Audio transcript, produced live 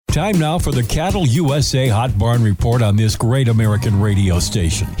Time now for the Cattle USA Hot Barn Report on this great American radio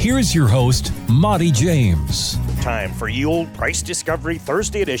station. Here's your host, Monty James. Time for Yield Price Discovery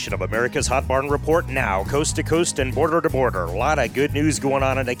Thursday edition of America's Hot Barn Report, now coast to coast and border to border. A lot of good news going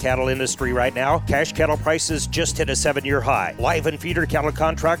on in the cattle industry right now. Cash cattle prices just hit a 7-year high. Live and feeder cattle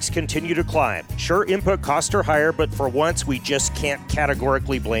contracts continue to climb. Sure, input costs are higher, but for once we just can't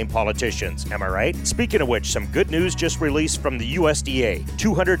categorically blame politicians. Am I right? Speaking of which, some good news just released from the USDA.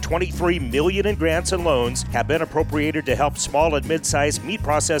 $223 million in grants and loans have been appropriated to help small and mid-sized meat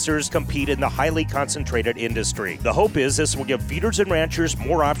processors compete in the highly concentrated industry. The hope is this will give feeders and ranchers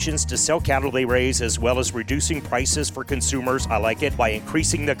more options to sell cattle they raise, as well as reducing prices for consumers, I like it, by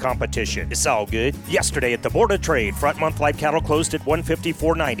increasing the competition. It's all good. Yesterday at the Board of Trade, front month live cattle closed at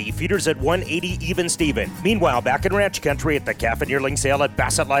 $154.90, feeders at $180 even Steven. Meanwhile, back in ranch country at the calf and yearling sale at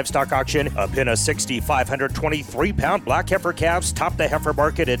Bassett Livestock Auction, a pin of 6,523-pound black heifer calves topped the heifer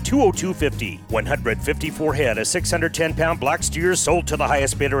market at $202.50. 154 head of 610-pound black steers sold to the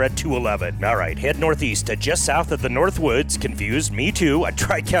highest bidder at $211. All right, head northeast to just south of the Northwoods, confused, me too, at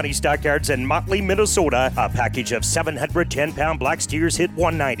Tri-County Stockyards in Motley, Minnesota. A package of 710-pound black steers hit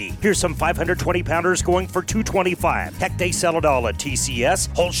 $190. Here's some 520-pounders going for $225. Heck, they sell it all at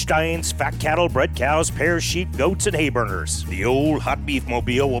TCS, Holsteins, fat cattle, bred cows, pairs, sheep, goats, and hay burners. The old hot beef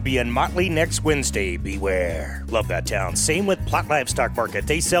mobile will be in Motley next Wednesday. Beware. Love that town. Same with Platt Livestock Market.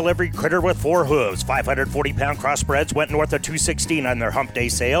 They sell every critter with 4 hooves. 540-pound crossbreds went north of $216 on their hump day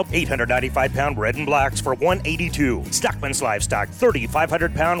sale. 895-pound red and blacks for $182. Stockman's Livestock,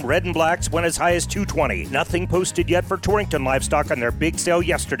 3,500-pound red and blacks went as high as $220. Nothing posted yet for Torrington Livestock on their big sale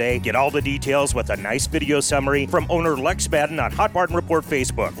yesterday. Get all the details with a nice video summary from owner Lex Madden on Hot Barn Report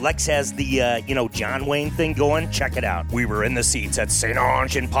Facebook. Lex has the, John Wayne thing going. Check it out. We were in the seats at St.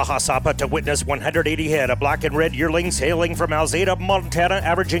 Ange in Pahasapa to witness 180 head of black and red yearlings hailing from Alzada, Montana,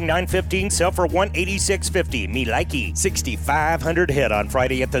 averaging $915, sell for $186.50. Me likey. 6,500 head on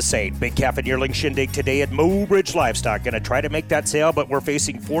Friday at the St. Big calf and yearling shindig today at Mobridge Livestock. Gonna try to make that sale, but we're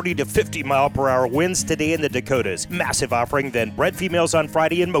facing 40 to 50 mile per hour winds today in the Dakotas. Massive offering, then bred females on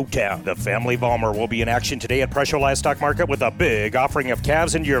Friday in Motown. The family Valmer will be in action today at Presho Livestock Market with a big offering of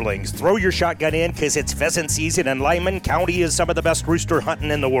calves and yearlings. Throw your shotgun in, cause it's pheasant season and Lyman County is some of the best rooster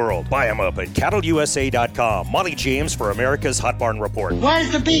hunting in the world. Buy them up at cattleusa.com. Monty James for America's Hot Barn Report.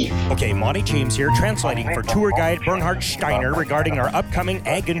 Where's the beef? Okay, Monty James here, translating for tour guide Bernhard Steiner regarding our upcoming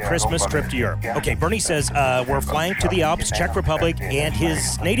Egg and Christmas trip to Europe. Okay, Bernie says we're flying to the Alps, Czech Republic, and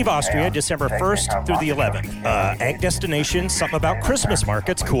his native Austria, December 1st through the 11th. Egg destination, something about Christmas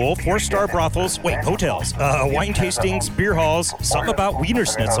markets, cool. 4-star brothels, hotels. Wine tastings, beer halls, something about Wiener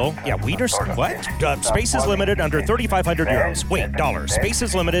Schnitzel. Yeah, Wiener, what? Space is limited under 3,500 euros. Wait, dollars. Space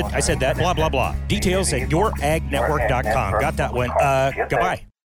is limited. I said that, blah, blah, blah. Details at youragnetwork.com. Got that one. Goodbye.